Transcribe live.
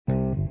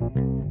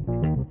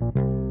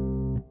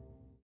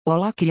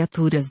Olá,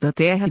 criaturas da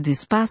Terra e do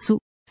Espaço,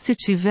 se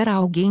tiver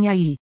alguém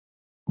aí.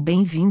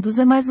 Bem-vindos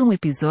a mais um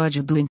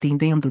episódio do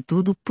Entendendo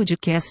Tudo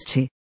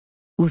Podcast.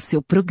 O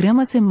seu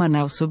programa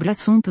semanal sobre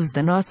assuntos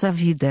da nossa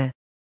vida.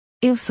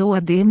 Eu sou a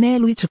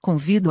Demelo e te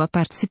convido a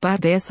participar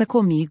dessa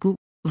comigo.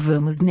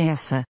 Vamos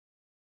nessa!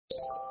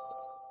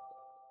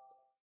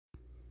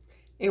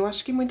 Eu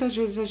acho que muitas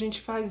vezes a gente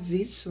faz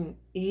isso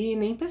e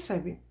nem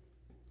percebe.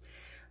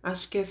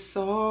 Acho que é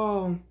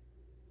só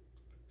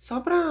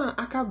para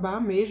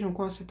acabar mesmo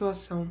com a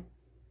situação.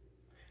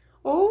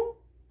 Ou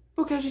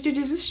porque a gente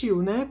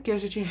desistiu, né? Porque a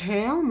gente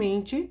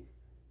realmente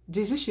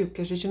desistiu,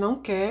 porque a gente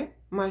não quer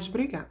mais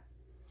brigar.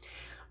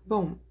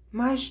 Bom,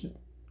 mas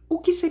o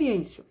que seria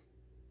isso?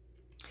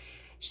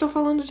 Estou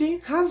falando de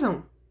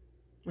razão.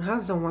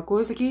 Razão, uma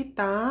coisa que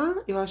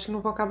tá, eu acho, no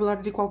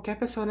vocabulário de qualquer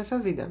pessoa nessa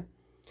vida.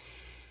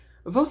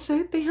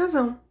 Você tem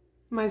razão,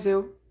 mas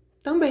eu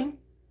também.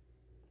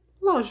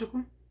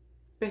 Lógico.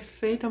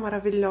 Perfeita,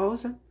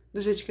 maravilhosa, do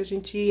jeito que a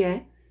gente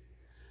é.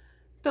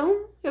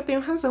 Então, eu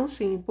tenho razão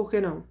sim, por que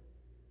não?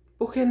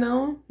 Por que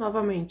não,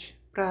 novamente,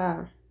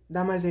 para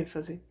dar mais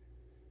ênfase?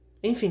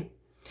 Enfim,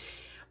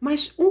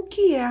 mas o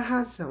que é a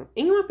razão?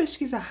 Em uma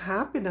pesquisa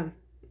rápida,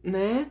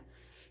 né,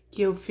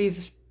 que eu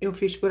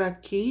fiz por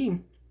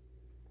aqui,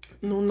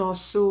 no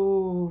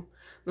nosso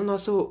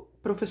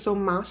professor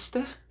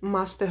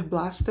Master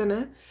Blaster,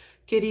 né,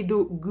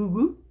 querido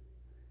Gugu.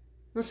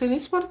 Não sei nem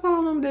se pode falar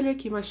o nome dele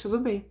aqui, mas tudo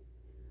bem.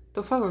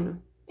 Tô falando.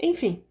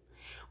 Enfim,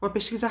 uma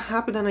pesquisa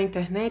rápida na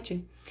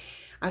internet,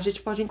 a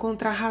gente pode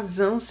encontrar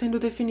razão sendo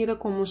definida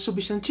como um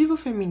substantivo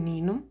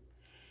feminino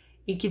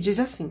e que diz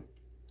assim: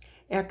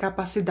 é a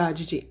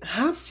capacidade de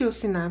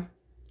raciocinar,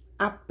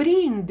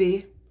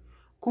 apreender,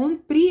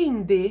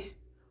 compreender,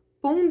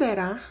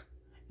 ponderar,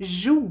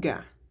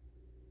 julgar.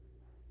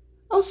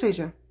 Ou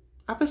seja,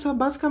 a pessoa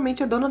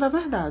basicamente é dona da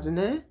verdade,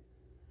 né?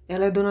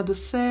 Ela é dona do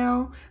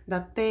céu, da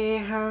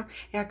terra,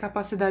 é a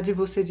capacidade de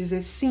você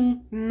dizer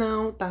sim,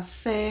 não, tá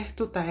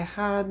certo, tá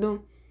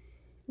errado.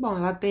 Bom,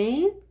 ela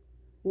tem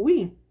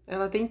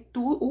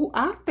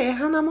a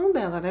terra na mão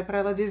dela, né? Pra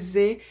ela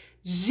dizer,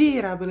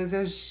 gira,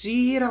 beleza?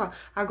 Gira lá.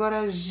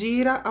 Agora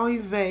gira ao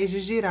invés de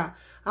girar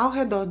ao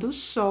redor do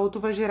sol, tu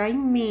vai girar em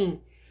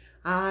mim.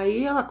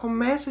 Aí ela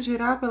começa a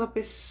girar pela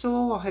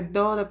pessoa, ao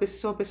redor da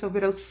pessoa, a pessoa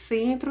vira o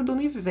centro do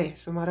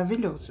universo.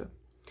 Maravilhoso.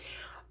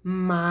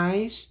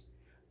 Mas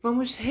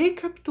vamos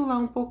recapitular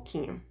um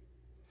pouquinho.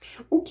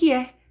 O que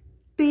é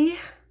ter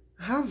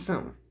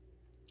razão?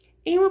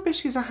 Em uma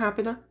pesquisa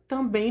rápida,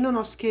 também no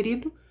nosso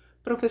querido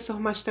professor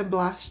Master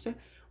Blaster,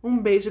 um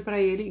beijo para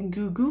ele,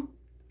 Gugu.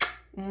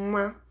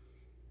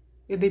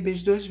 Eu dei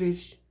beijo 2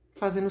 vezes,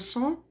 fazendo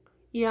som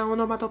e a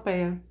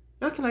onomatopeia.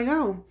 Ah, que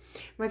legal!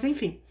 Mas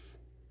enfim,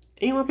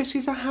 em uma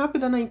pesquisa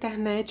rápida na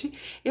internet,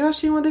 eu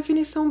achei uma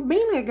definição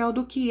bem legal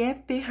do que é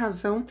ter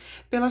razão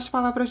pelas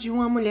palavras de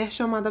uma mulher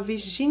chamada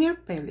Virginia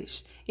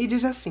Pelles. E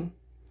diz assim: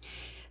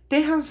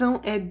 ter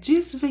razão é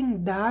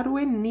desvendar o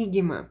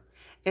enigma.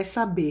 É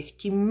saber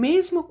que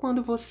mesmo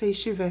quando você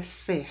estiver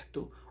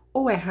certo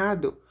ou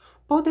errado,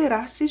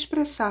 poderá se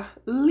expressar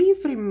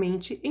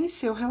livremente em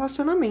seu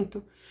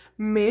relacionamento,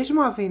 mesmo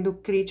havendo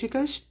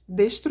críticas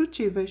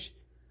destrutivas.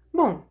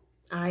 Bom,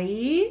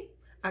 aí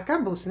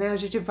acabou-se, né? A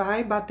gente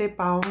vai bater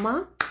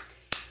palma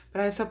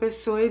para essa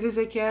pessoa e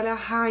dizer que ela é a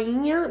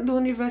rainha do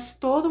universo,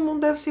 todo mundo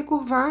deve se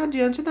curvar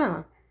diante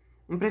dela.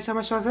 Não precisa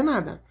mais fazer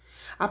nada.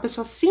 A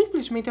pessoa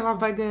simplesmente ela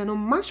vai ganhando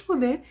mais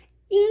poder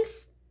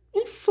e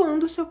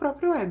inflando o seu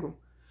próprio ego.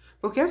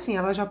 Porque assim,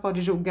 ela já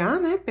pode julgar,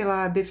 né,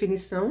 pela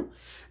definição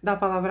da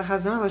palavra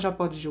razão, ela já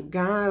pode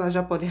julgar, ela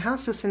já pode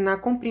raciocinar,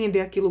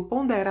 compreender aquilo,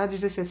 ponderar,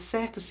 dizer se é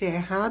certo, se é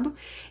errado.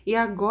 E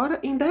agora,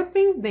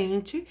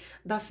 independente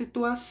da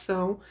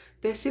situação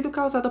ter sido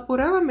causada por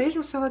ela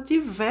mesma, se ela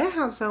tiver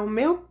razão,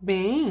 meu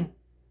bem,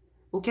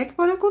 o que é que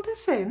pode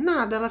acontecer?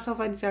 Nada, ela só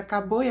vai dizer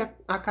acabou e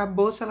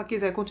acabou. Se ela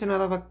quiser continuar,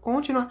 ela vai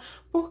continuar,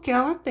 porque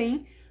ela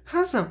tem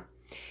razão.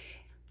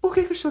 Por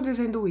que eu estou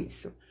dizendo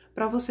isso?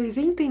 Para vocês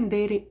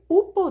entenderem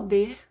o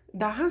poder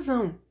da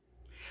razão.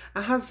 A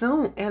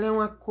razão, ela é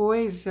uma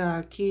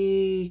coisa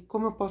que,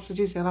 como eu posso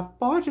dizer, ela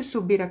pode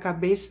subir a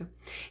cabeça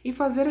e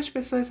fazer as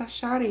pessoas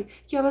acharem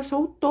que elas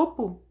são o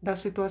topo da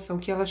situação,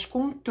 que elas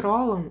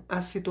controlam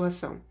a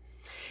situação.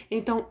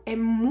 Então, é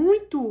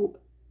muito,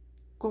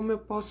 como eu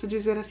posso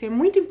dizer assim, é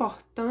muito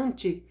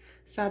importante,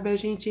 sabe, a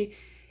gente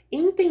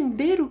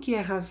entender o que é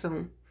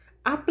razão,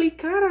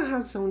 aplicar a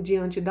razão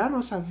diante da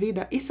nossa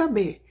vida e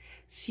saber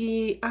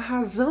se a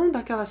razão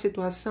daquela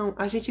situação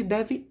a gente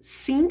deve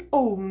sim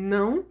ou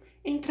não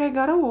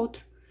entregar ao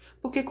outro.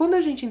 Porque quando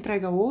a gente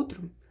entrega ao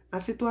outro, a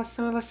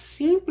situação ela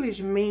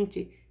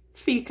simplesmente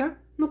fica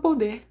no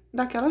poder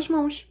daquelas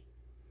mãos.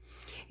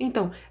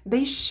 Então,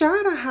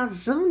 deixar a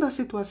razão da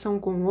situação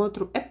com o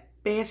outro é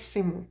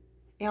péssimo.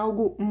 É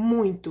algo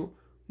muito,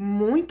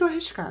 muito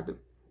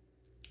arriscado.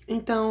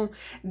 Então,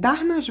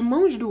 dar nas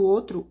mãos do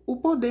outro o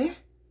poder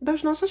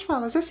das nossas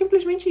falas. É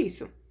simplesmente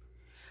isso.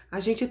 A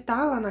gente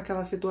tá lá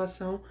naquela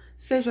situação,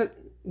 seja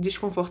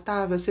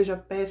desconfortável, seja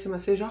péssima,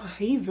 seja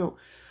horrível,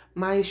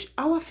 Mas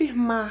ao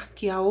afirmar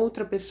que a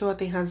outra pessoa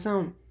tem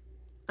razão,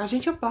 a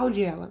gente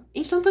aplaude ela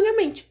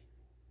instantaneamente.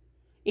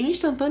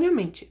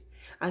 Instantaneamente.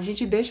 A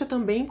gente deixa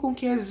também com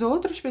que as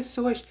outras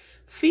pessoas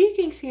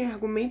fiquem sem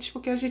argumentos,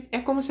 porque é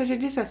como se a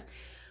gente dissesse: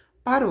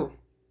 parou,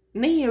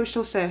 nem eu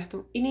estou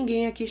certo e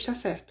ninguém aqui está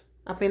certo.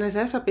 Apenas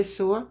essa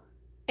pessoa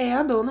é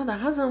a dona da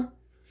razão.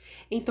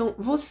 Então,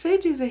 você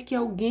dizer que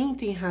alguém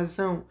tem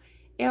razão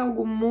é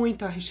algo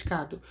muito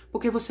arriscado,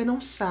 porque você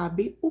não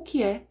sabe o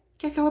que é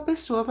que aquela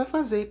pessoa vai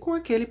fazer com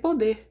aquele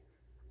poder.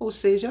 Ou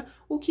seja,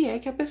 o que é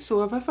que a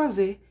pessoa vai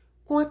fazer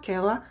com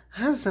aquela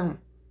razão.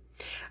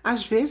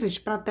 Às vezes,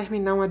 para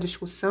terminar uma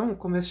discussão,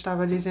 como eu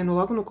estava dizendo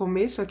logo no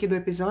começo aqui do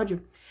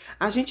episódio,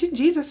 a gente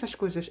diz essas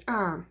coisas.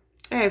 Ah,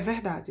 é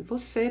verdade,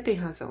 você tem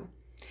razão.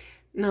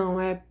 Não,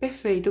 é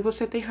perfeito,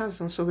 você tem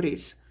razão sobre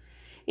isso.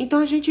 Então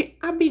a gente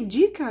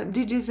abdica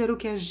de dizer o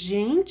que a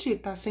gente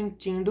está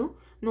sentindo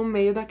no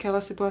meio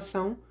daquela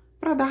situação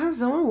para dar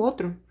razão ao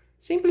outro,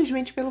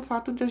 simplesmente pelo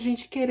fato de a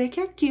gente querer que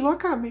aquilo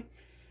acabe,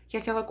 que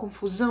aquela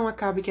confusão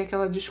acabe, que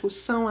aquela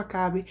discussão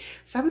acabe.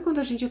 Sabe quando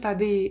a gente tá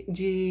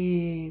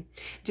de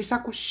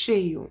saco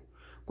cheio?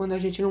 Quando a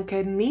gente não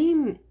quer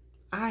nem...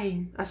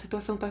 Ai, a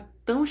situação tá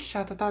tão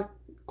chata, tá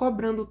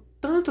cobrando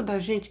tanto da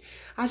gente,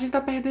 a gente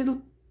tá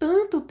perdendo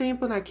tanto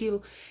tempo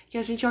naquilo, que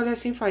a gente olha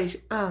assim e faz: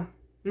 ah,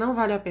 não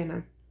vale a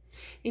pena.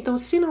 Então,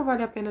 se não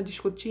vale a pena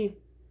discutir,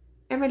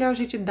 é melhor a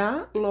gente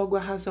dar logo a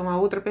razão à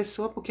outra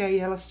pessoa, porque aí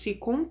ela se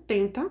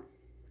contenta,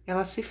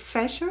 ela se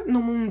fecha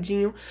no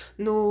mundinho,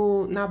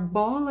 na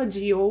bola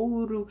de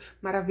ouro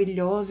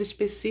maravilhosa,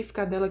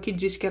 específica dela, que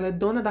diz que ela é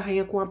dona da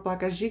rainha, com uma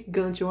placa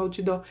gigante, um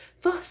outdoor: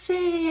 você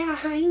é a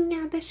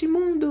rainha deste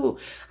mundo.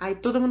 Aí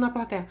todo mundo na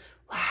plateia: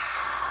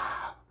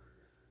 uau!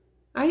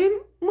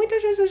 Aí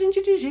muitas vezes a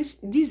gente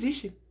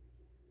desiste.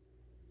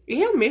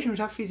 E eu mesmo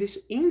já fiz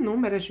isso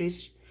inúmeras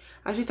vezes.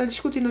 A gente tá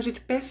discutindo, a gente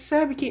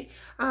percebe que,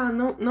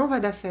 não vai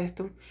dar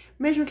certo.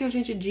 Mesmo que a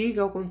gente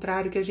diga ao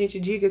contrário, que a gente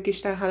diga que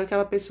está errado,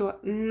 aquela pessoa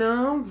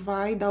não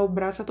vai dar o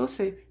braço a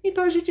torcer.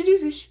 Então a gente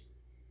desiste.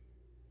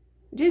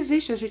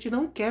 Desiste, a gente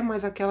não quer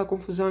mais aquela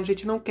confusão, a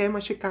gente não quer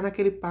mais ficar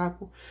naquele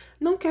papo.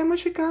 Não quer mais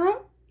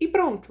ficar e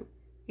pronto.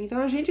 Então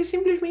a gente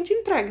simplesmente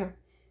entrega.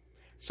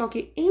 Só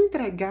que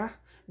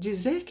entregar,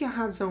 dizer que a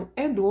razão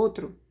é do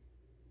outro,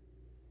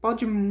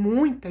 pode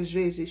muitas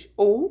vezes,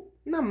 ou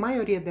na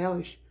maioria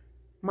delas,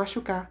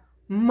 machucar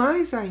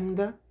mais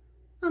ainda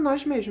a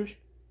nós mesmos,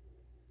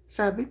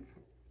 sabe?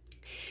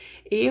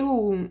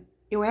 Eu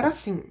era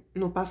assim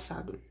no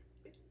passado.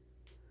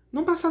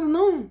 No passado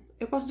não,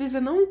 eu posso dizer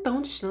não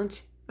tão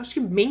distante, acho que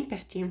bem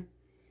pertinho.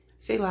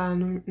 Sei lá,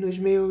 nos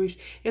meus...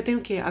 Eu tenho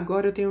o quê?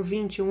 Agora eu tenho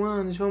 21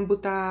 anos, vamos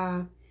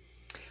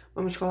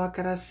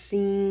colocar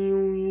assim,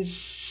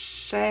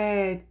 uns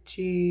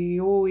 7,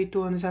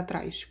 8 anos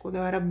atrás. Quando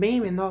eu era bem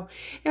menor,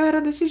 eu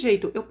era desse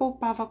jeito. Eu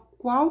poupava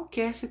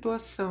qualquer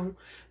situação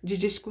de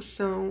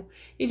discussão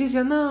e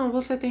dizia: não,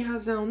 você tem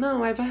razão,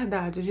 não, é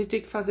verdade, a gente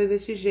tem que fazer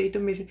desse jeito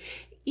mesmo.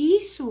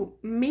 Isso,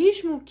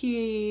 mesmo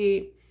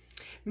que,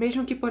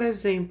 por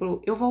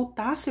exemplo, eu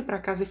voltasse para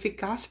casa e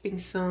ficasse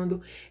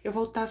pensando, eu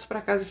voltasse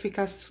para casa e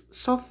ficasse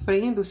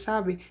sofrendo,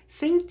 sabe?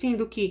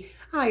 Sentindo que,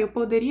 eu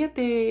poderia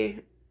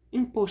ter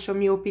imposto a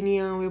minha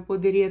opinião, eu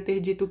poderia ter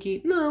dito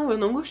que, não, eu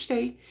não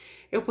gostei.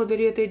 Eu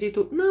poderia ter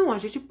dito: não, a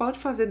gente pode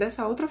fazer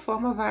dessa outra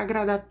forma, vai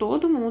agradar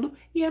todo mundo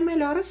e é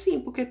melhor assim,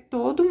 porque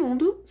todo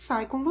mundo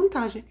sai com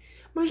vantagem.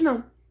 Mas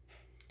não.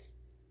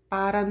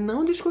 Para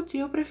não discutir,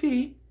 eu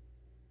preferi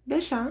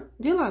deixar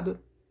de lado.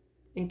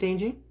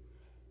 Entende?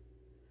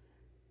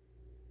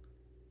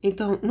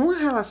 Então, numa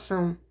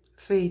relação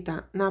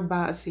feita na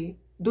base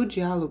do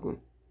diálogo,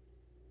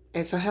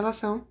 essa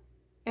relação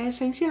é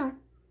essencial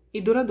e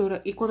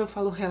duradoura. E quando eu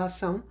falo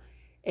relação,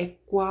 é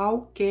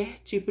qualquer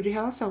tipo de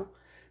relação.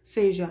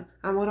 Seja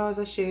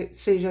amorosa,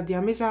 seja de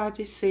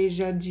amizade,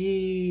 seja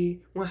de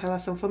uma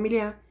relação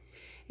familiar.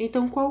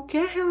 Então,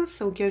 qualquer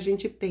relação que a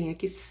gente tenha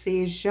que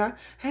seja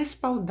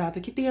respaldada,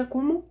 que tenha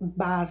como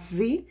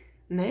base,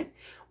 né,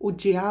 o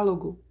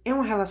diálogo, é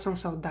uma relação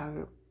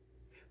saudável.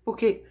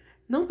 Porque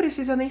não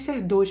precisa nem ser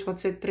 2,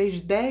 pode ser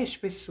 3, 10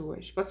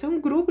 pessoas. Pode ser um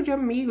grupo de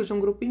amigos, um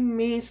grupo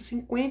imenso,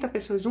 50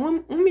 pessoas,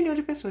 1 milhão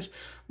de pessoas.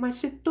 Mas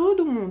se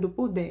todo mundo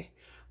puder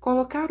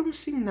colocar um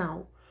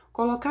sinal,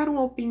 colocar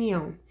uma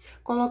opinião,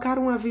 colocar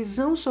uma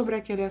visão sobre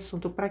aquele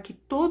assunto, para que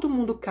todo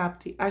mundo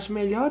capte as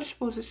melhores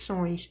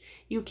posições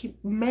e o que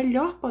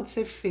melhor pode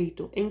ser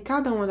feito em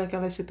cada uma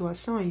daquelas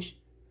situações,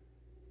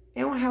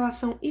 é uma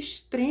relação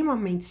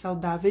extremamente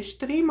saudável,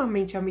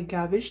 extremamente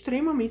amigável,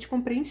 extremamente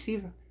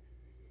compreensiva.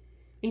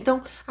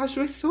 Então, as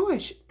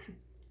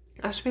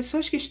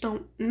pessoas que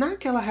estão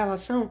naquela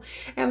relação,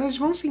 elas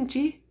vão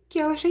sentir que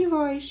elas têm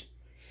voz,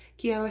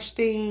 que elas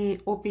têm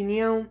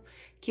opinião,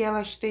 que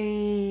elas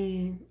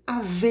têm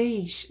a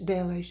vez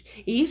delas.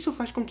 E isso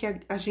faz com que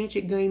a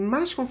gente ganhe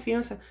mais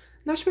confiança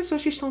nas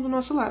pessoas que estão do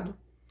nosso lado,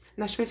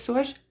 nas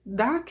pessoas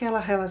daquela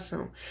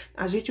relação.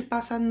 A gente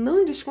passa a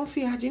não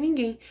desconfiar de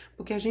ninguém,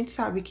 porque a gente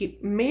sabe que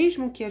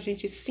mesmo que a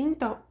gente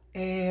sinta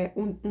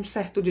um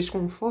certo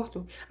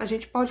desconforto, a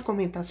gente pode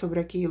comentar sobre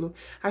aquilo,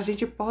 a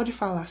gente pode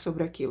falar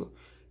sobre aquilo,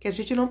 que a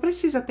gente não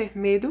precisa ter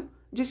medo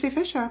de se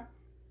fechar.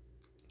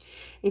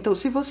 Então,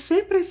 se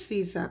você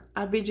precisa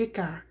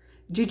abdicar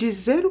de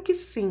dizer o que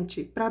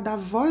sente para dar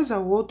voz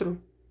ao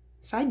outro,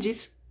 sai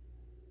disso.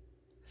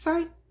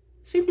 Sai.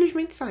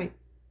 Simplesmente sai.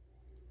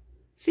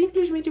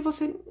 Simplesmente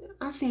você,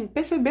 assim,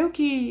 percebeu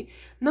que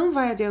não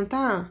vai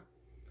adiantar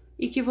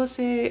e que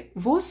você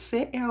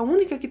é a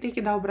única que tem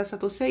que dar o braço a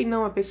torcer e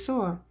não a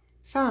pessoa,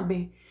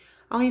 sabe?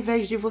 Ao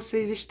invés de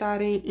vocês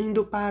estarem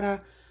indo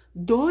para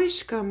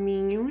dois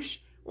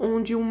caminhos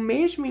onde o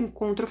mesmo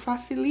encontro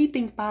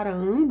facilitem para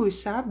ambos,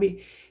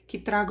 sabe? Que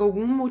traga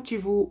algum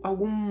motivo,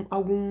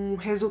 algum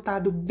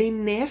resultado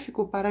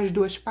benéfico para as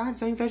duas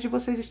partes, ao invés de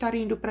vocês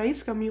estarem indo para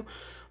esse caminho,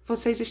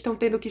 vocês estão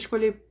tendo que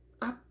escolher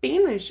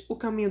apenas o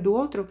caminho do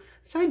outro.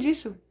 Sai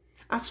disso.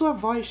 A sua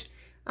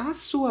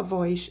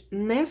voz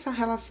nessa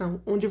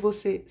relação onde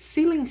você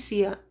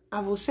silencia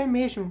a você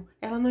mesmo,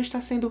 ela não está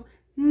sendo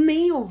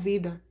nem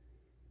ouvida.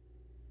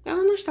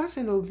 Ela não está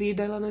sendo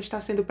ouvida, ela não está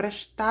sendo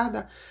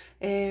prestada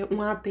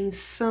uma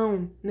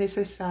atenção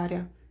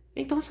necessária.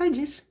 Então sai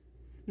disso.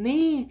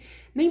 Nem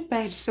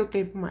perde seu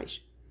tempo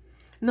mais.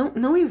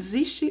 Não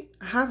existe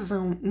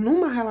razão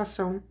numa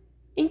relação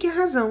em que a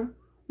razão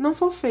não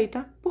for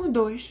feita por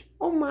dois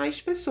ou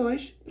mais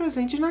pessoas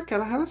presentes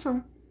naquela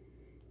relação.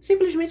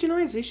 Simplesmente não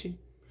existe.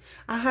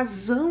 A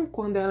razão,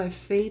 quando ela é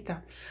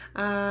feita,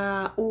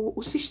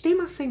 o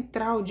sistema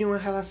central de uma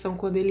relação,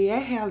 quando ele é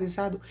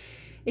realizado,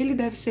 ele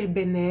deve ser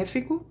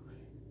benéfico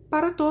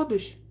para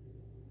todos.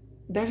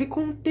 Deve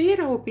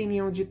conter a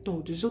opinião de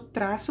todos, o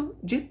traço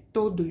de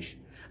todos.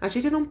 A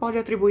gente não pode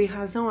atribuir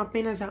razão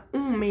apenas a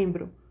um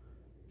membro,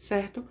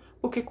 certo?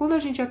 Porque quando a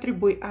gente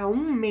atribui a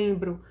um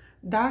membro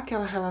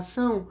daquela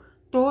relação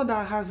toda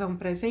a razão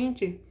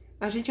presente,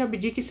 a gente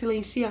abdica e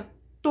silencia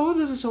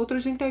todos os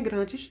outros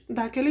integrantes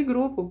daquele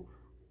grupo.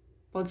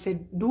 Pode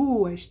ser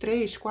 2,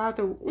 3,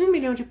 4, 1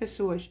 milhão de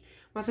pessoas,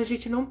 mas a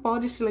gente não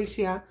pode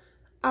silenciar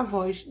a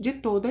voz de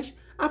todas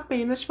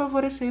apenas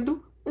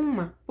favorecendo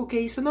uma, porque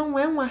isso não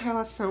é uma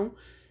relação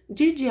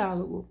de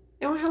diálogo,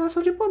 é uma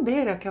relação de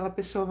poder. Aquela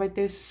pessoa vai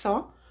ter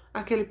só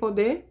aquele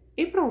poder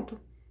e pronto.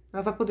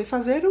 Ela vai poder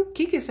fazer o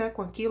que quiser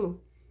com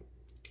aquilo.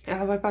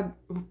 Ela vai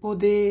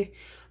poder,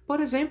 por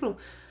exemplo,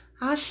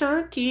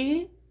 achar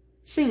que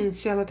sim,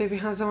 se ela teve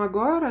razão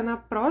agora, na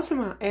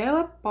próxima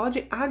ela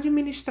pode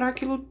administrar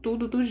aquilo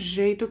tudo do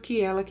jeito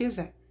que ela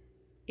quiser.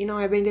 E não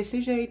é bem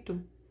desse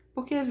jeito,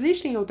 porque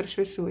existem outras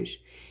pessoas.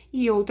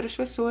 E outras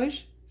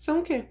pessoas são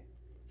o quê?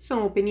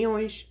 São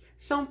opiniões,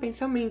 são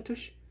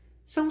pensamentos,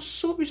 são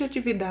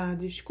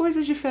subjetividades,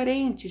 coisas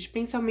diferentes,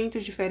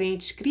 pensamentos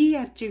diferentes,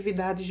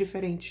 criatividades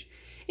diferentes.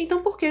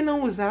 Então, por que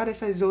não usar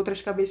essas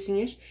outras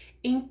cabecinhas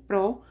em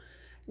prol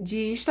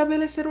de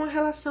estabelecer uma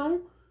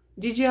relação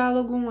de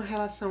diálogo, uma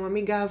relação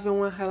amigável,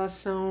 uma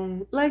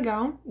relação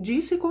legal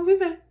de se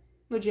conviver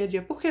no dia a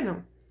dia? Por que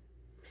não?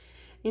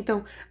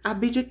 Então,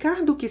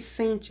 abdicar do que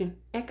sente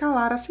é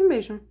calar a si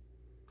mesmo.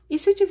 E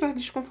se estiver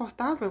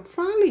desconfortável,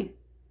 fale.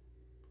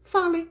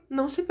 Fale,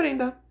 não se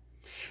prenda.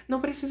 Não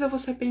precisa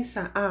você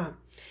pensar,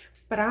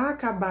 para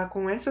acabar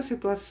com essa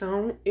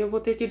situação, eu vou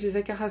ter que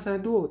dizer que a razão é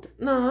do outro.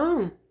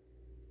 Não.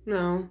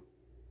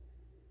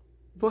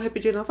 Vou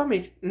repetir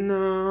novamente.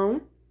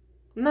 Não.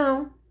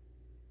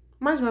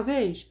 Mais uma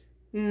vez?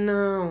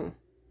 Não.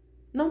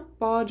 Não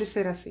pode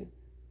ser assim.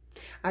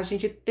 A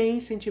gente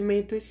tem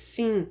sentimentos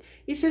sim.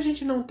 E se a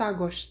gente não tá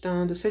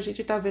gostando, se a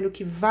gente tá vendo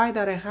que vai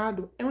dar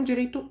errado, é um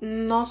direito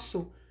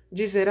nosso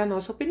dizer a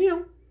nossa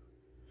opinião.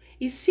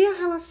 E se a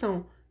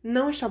relação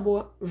não está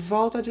boa,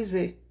 volto a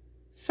dizer,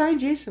 sai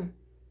disso.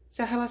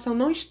 Se a relação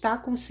não está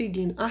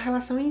conseguindo, a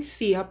relação em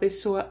si, a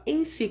pessoa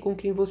em si com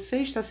quem você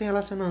está se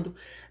relacionando,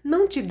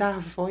 não te dar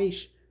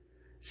voz,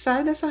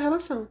 sai dessa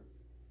relação.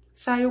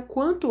 Sai o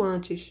quanto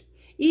antes.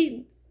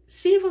 E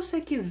se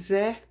você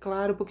quiser,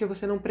 claro, porque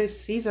você não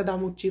precisa dar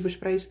motivos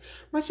para isso,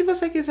 mas se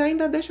você quiser,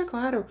 ainda deixa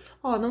claro.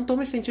 Não estou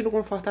me sentindo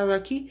confortável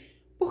aqui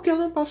porque eu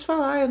não posso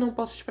falar, eu não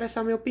posso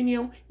expressar minha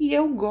opinião. E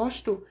eu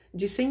gosto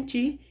de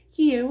sentir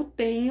que eu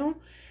tenho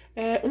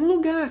um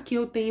lugar, que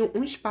eu tenho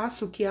um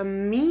espaço, que a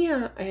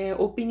minha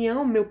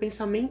opinião, meu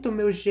pensamento, o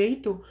meu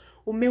jeito,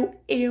 o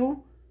meu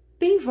eu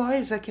tem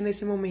voz aqui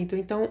nesse momento.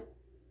 Então,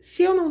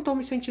 se eu não estou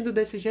me sentindo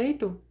desse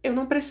jeito, eu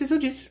não preciso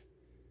disso.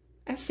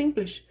 É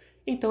simples.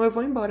 Então eu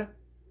vou embora.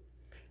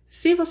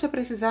 Se você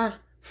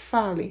precisar,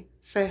 fale,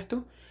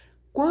 certo?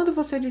 Quando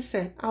você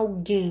disser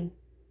alguém,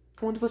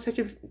 quando você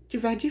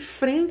estiver de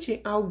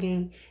frente a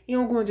alguém, em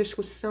alguma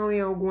discussão,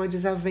 em alguma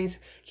desavença,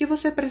 que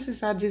você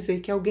precisar dizer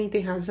que alguém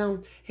tem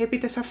razão,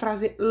 repita essa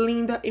frase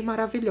linda e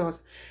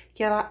maravilhosa,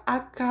 que ela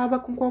acaba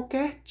com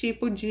qualquer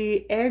tipo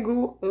de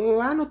ego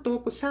lá no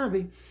topo,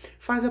 sabe?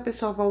 Faz a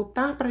pessoa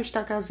voltar para a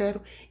estaca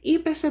zero e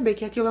perceber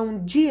que aquilo é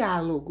um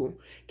diálogo,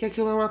 que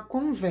aquilo é uma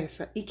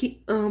conversa e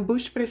que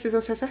ambos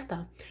precisam se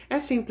acertar. É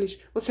simples,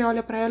 você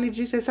olha para ela e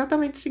diz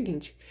exatamente o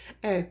seguinte: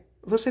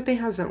 você tem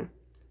razão,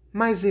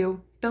 mas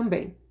eu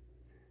também.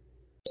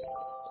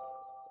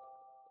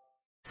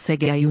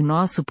 Segue aí o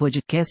nosso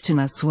podcast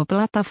na sua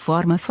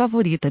plataforma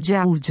favorita de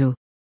áudio.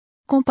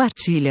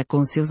 Compartilha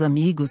com seus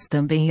amigos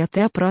também e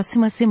até a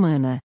próxima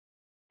semana.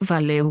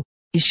 Valeu,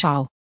 e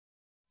tchau!